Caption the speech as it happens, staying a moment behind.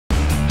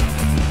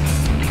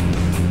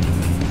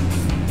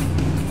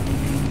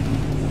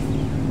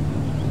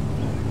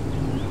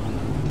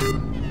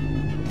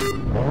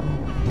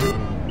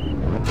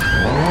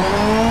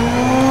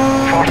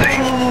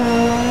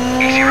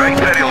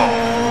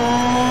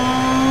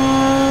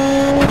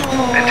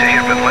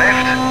Hairpin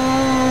left.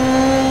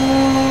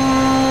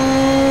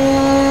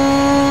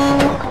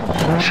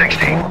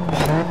 60.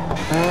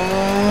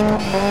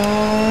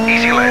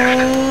 Easy left.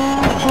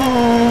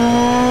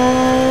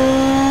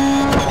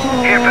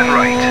 Hairpin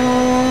right.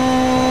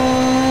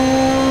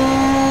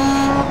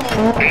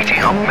 80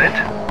 up mid.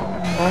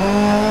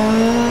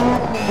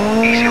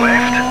 Easy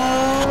left.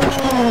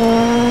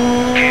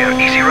 Care,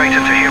 easy right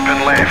into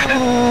hairpin left.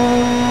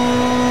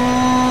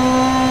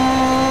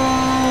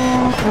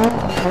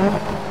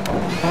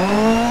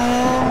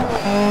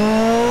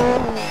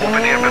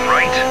 Open hairpin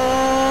right.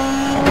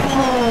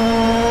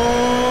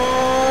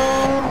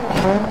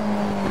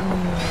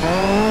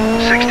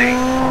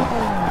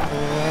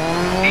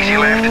 Easy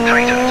left,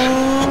 tightens.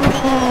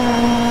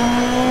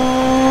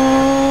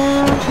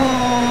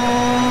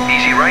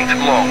 Easy right,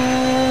 long.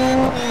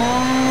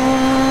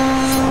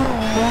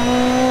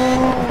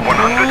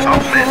 100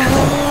 up mid.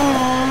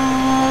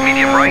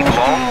 Medium right,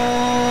 long.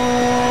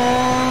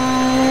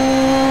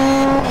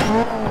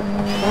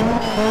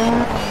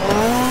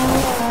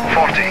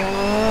 40.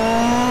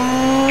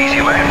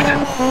 Easy left.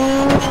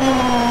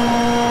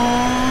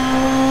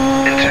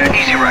 Into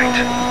easy right.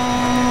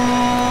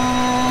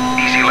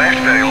 Easy left,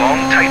 very long,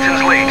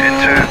 tightens late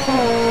into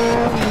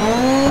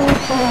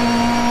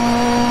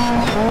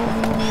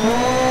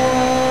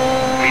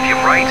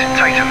medium right,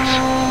 tightens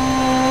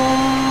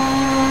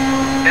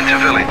into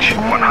village,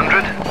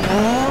 100.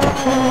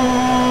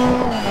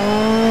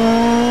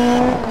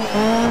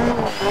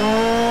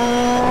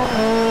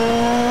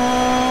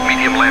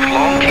 Medium left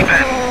long, keep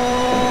in.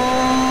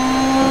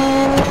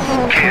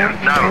 Care,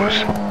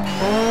 narrows.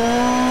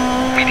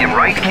 Medium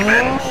right, keep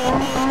in.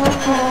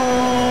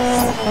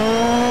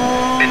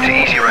 Into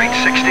easy right,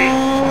 60.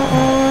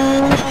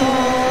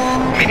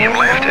 Medium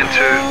left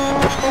into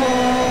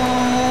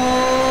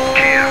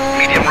care.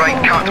 Medium right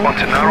cut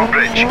onto narrow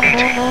bridge, 80.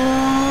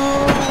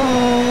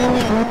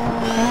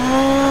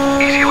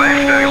 Easy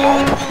left, very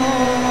long.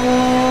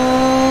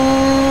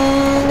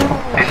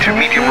 Into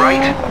medium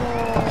right.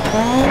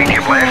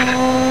 Medium left.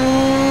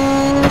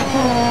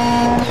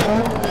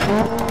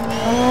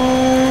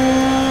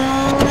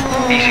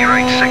 Easy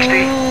right,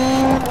 60.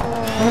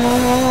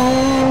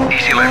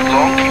 Easy left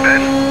long, keep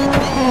in.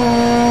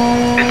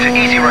 Into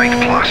easy right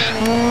plus.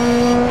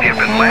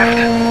 Hairpin left.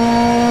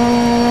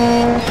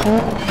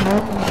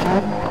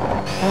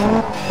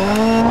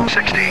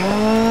 60.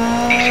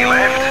 Easy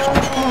left.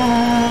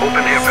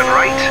 Open hairpin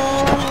right.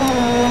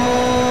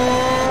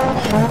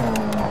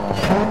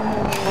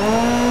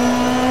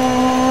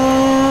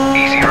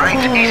 Easy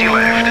right, easy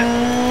left.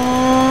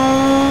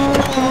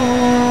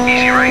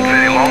 Easy right,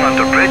 very long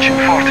under bridge,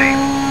 40.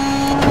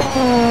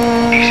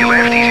 Easy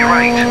left, easy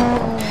right.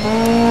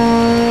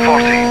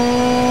 40.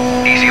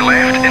 Easy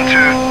left into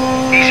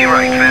easy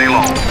right, very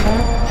long.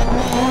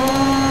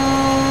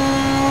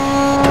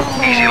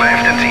 Easy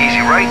left into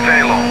easy right,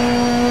 very long.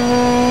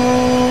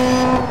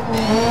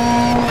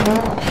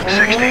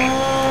 60.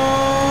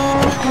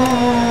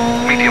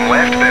 Medium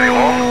left, very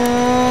long.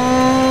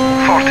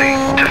 40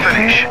 to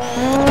finish.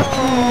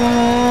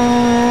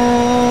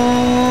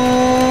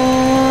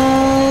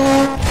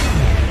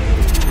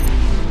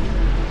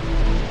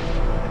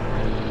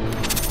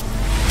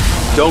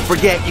 Don't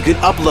forget, you can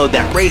upload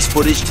that race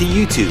footage to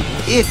YouTube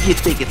if you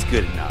think it's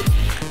good enough.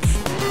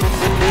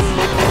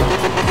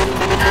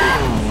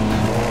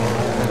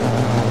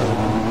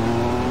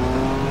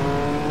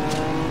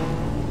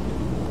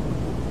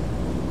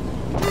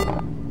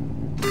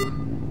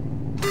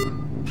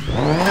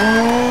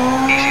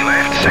 Easy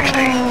left, 60.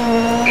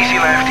 Easy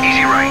left,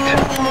 easy right.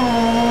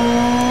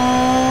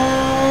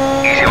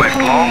 Easy left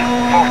long,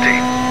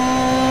 40.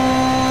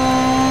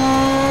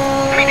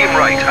 Medium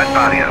right at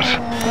barriers.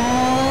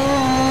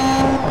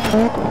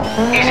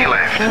 Easy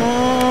left.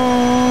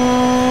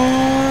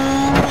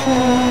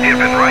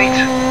 Hairpin right.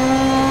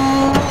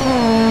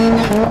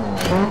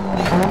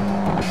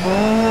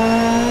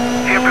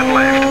 Hairpin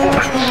left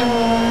opens.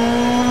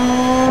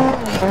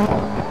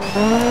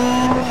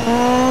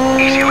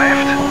 Easy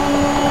left.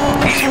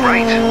 Easy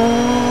right.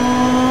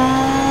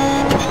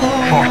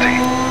 40.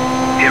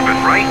 Hairpin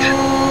right.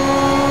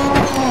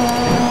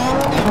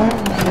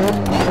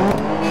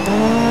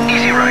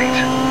 Easy right.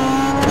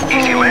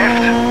 Easy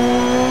left.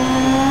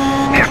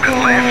 Hairpin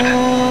left.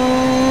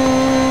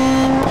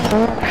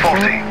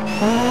 40.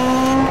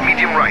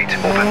 Medium right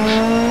opens.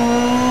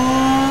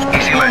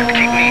 Easy left,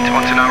 keep neat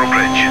onto narrow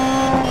bridge.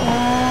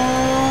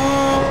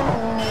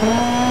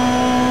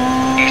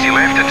 Easy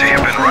left into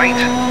hairpin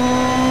right.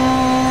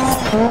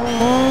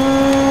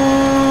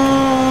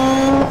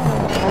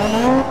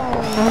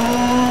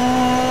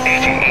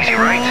 80, easy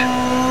right.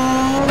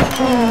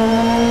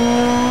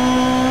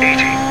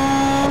 80.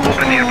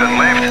 Open hairpin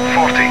left,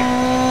 40.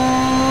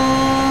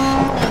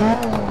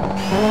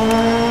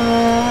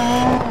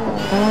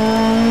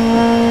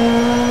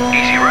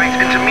 Easy right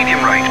into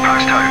medium right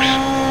past house.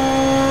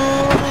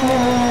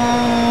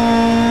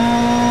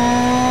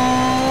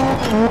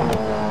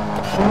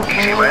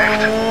 Easy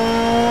left.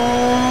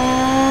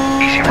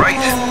 Easy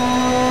right.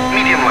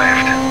 Medium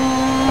left.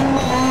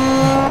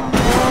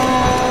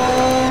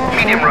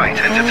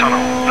 right into tunnel.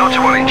 Not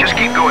to worry, just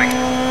keep going.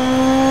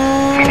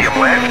 Medium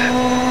left.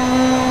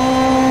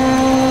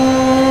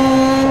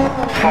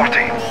 40.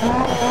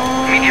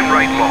 Medium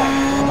right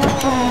long.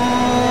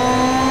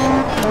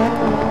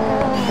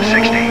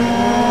 60.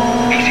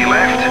 Easy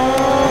left.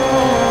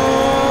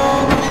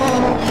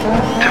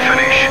 To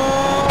finish.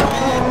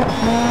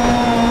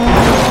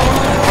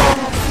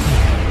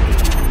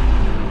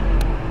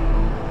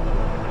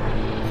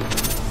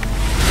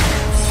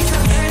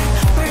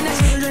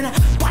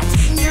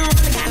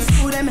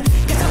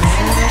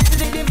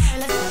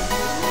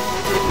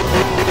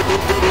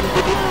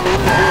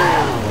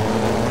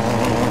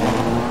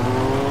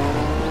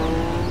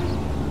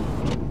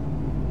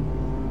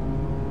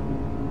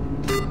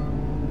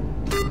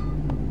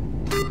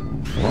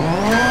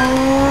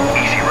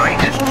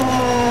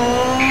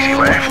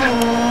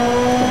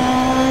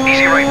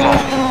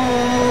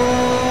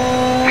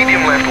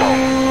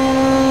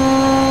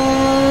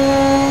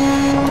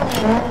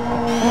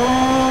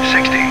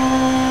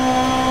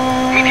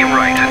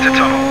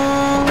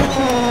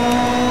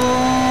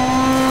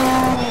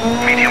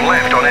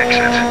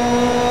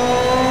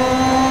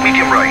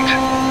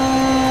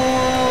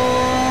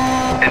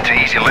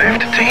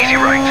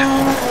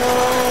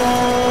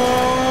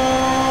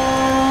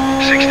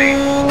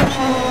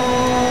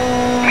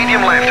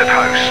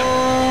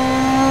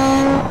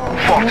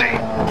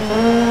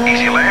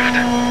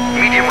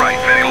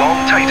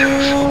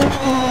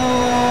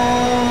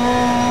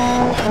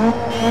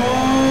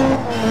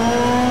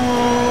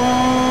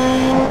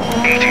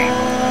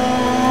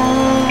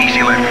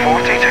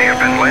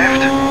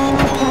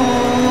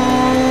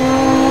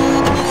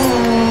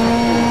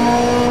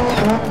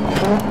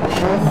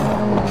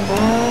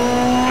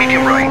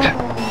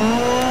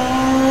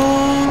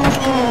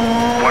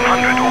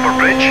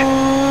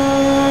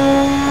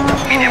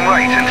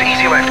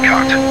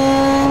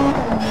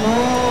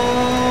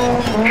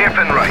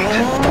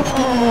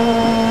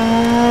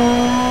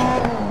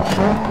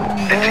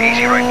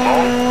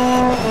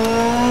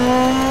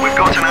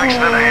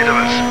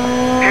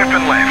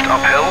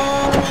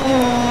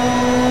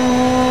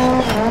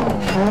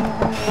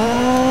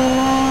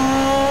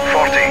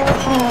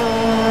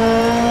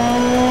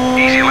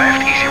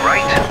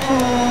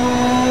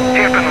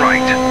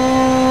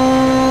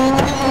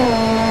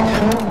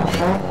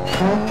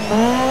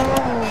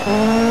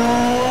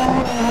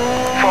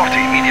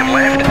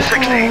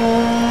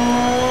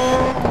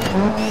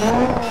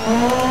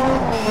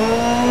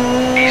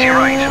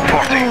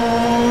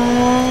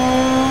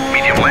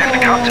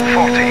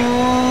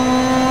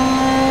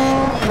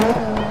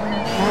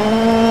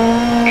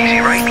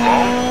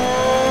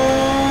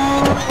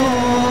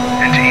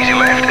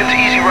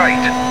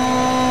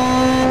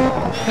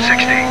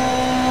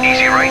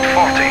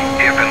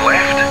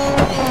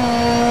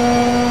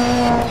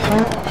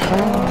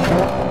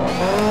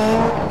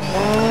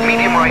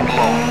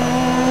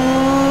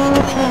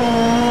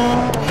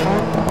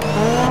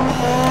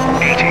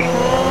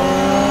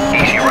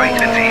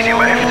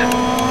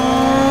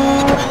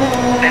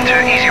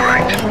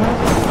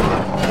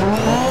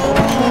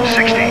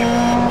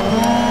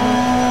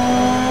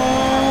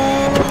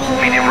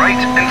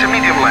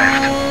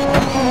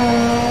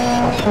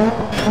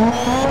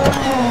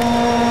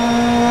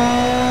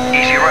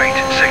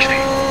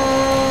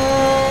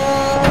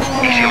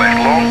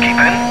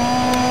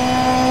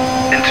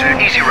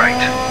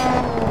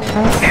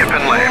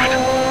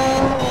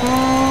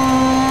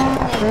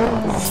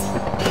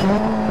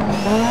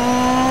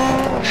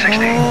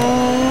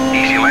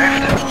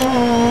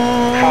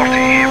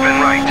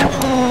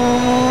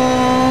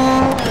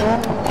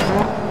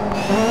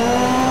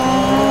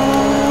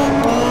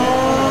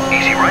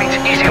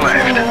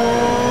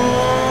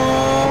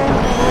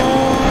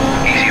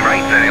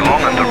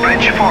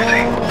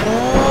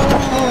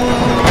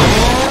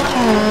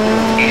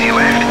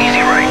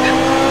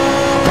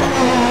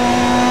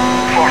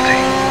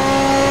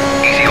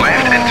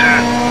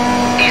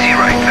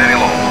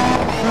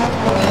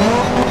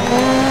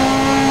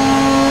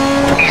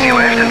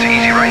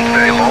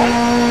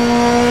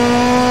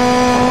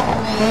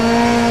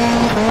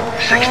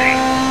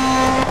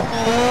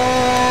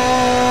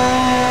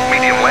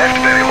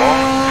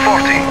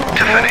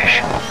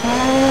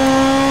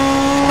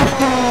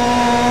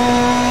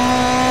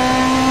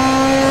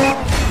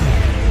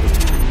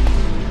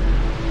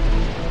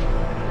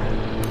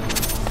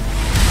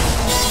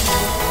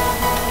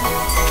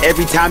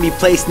 Every time you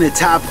place in the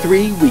top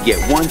 3, we get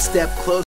one step closer.